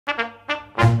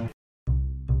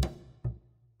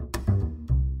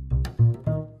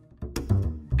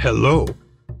Hello.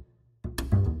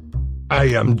 I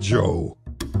am Joe.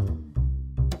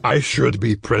 I should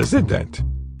be president.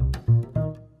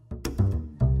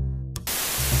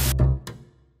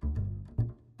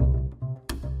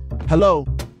 Hello.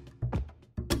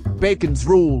 Bacon's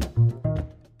rule.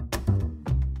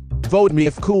 Vote me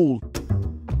if cool.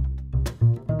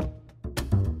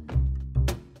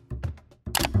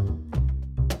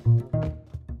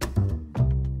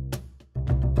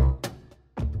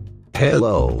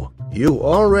 Hello, you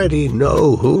already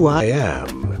know who I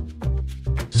am.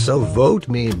 So vote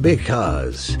me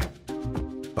because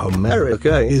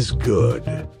America is good.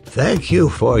 Thank you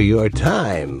for your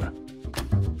time.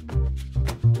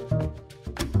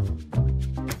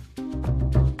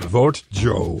 Vote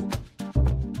Joe.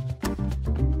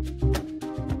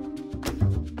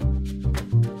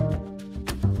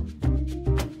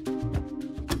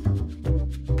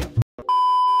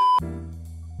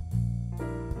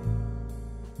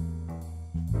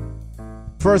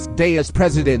 First day as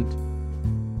president.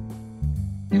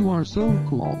 You are so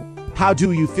cool. How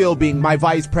do you feel being my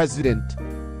vice president?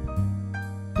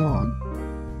 Dog.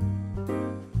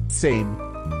 Same.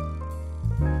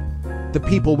 The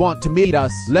people want to meet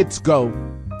us. Let's go.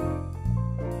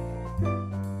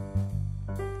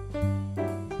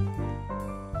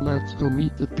 Let's go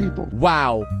meet the people.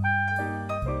 Wow.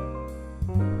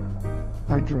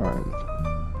 I drive.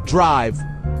 Drive.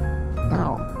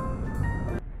 Ow.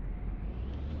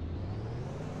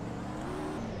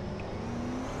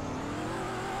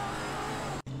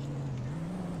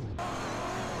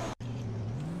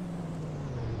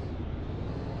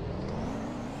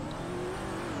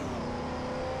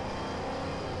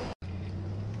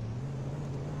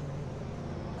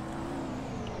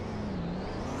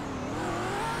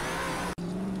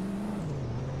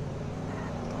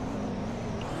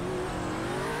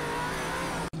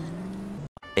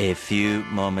 A few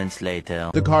moments later.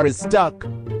 The car is stuck.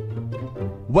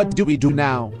 What do we do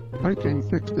now? I can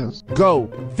fix this.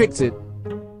 Go, fix it.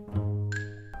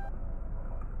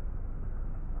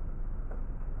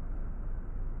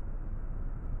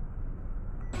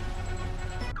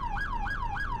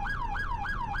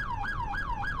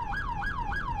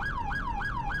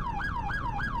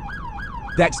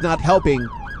 That's not helping.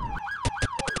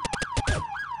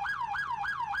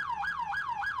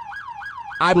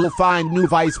 I will find new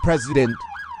vice president.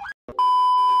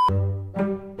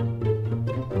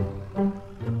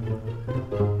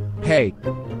 Hey.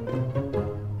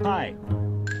 Hi.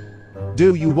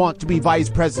 Do you want to be vice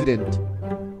president?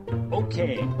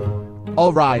 Okay.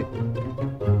 All right.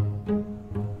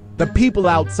 The people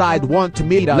outside want to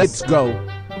meet us. Let's go.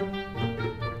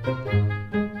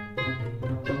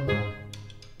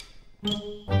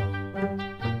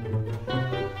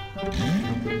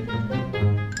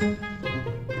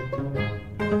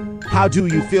 How do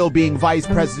you feel being vice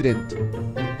president?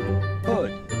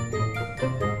 Good.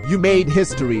 You made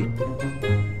history.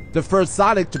 The first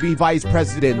Sonic to be vice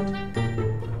president.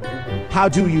 How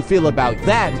do you feel about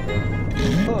that?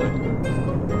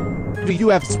 Good. Do you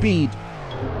have speed?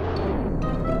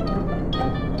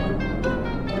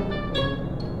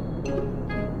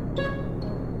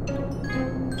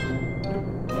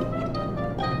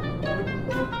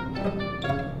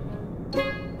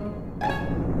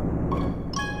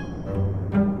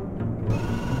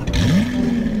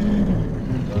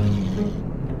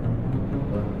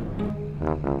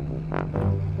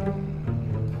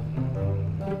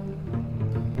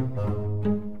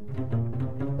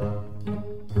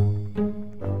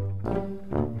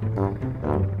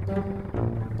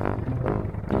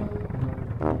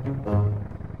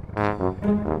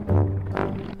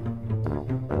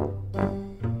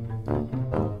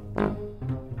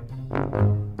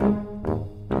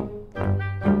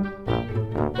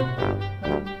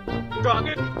 Strong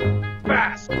it.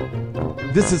 Fast.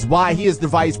 This is why he is the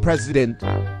vice president.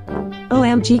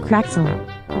 OMG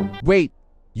Craxel. Wait,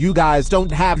 you guys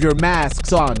don't have your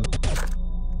masks on.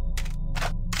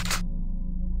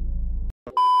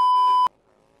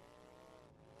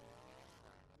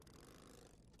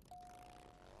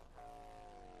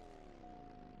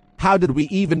 How did we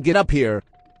even get up here?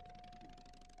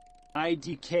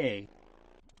 IDK.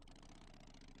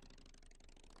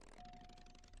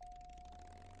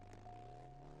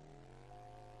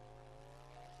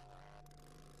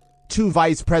 To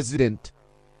vice president.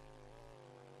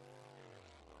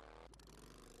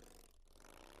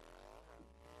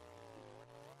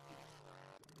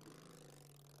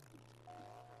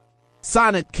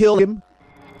 Sonic, kill him.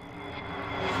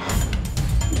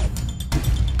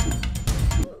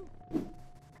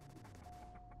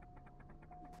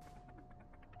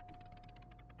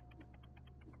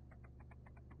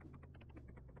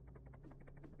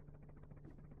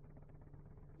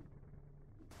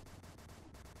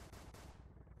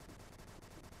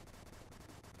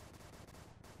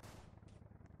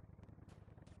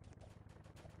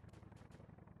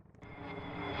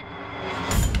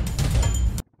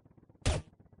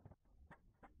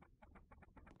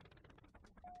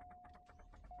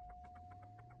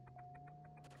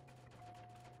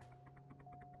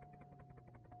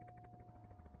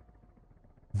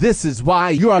 This is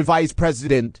why you are vice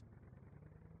president.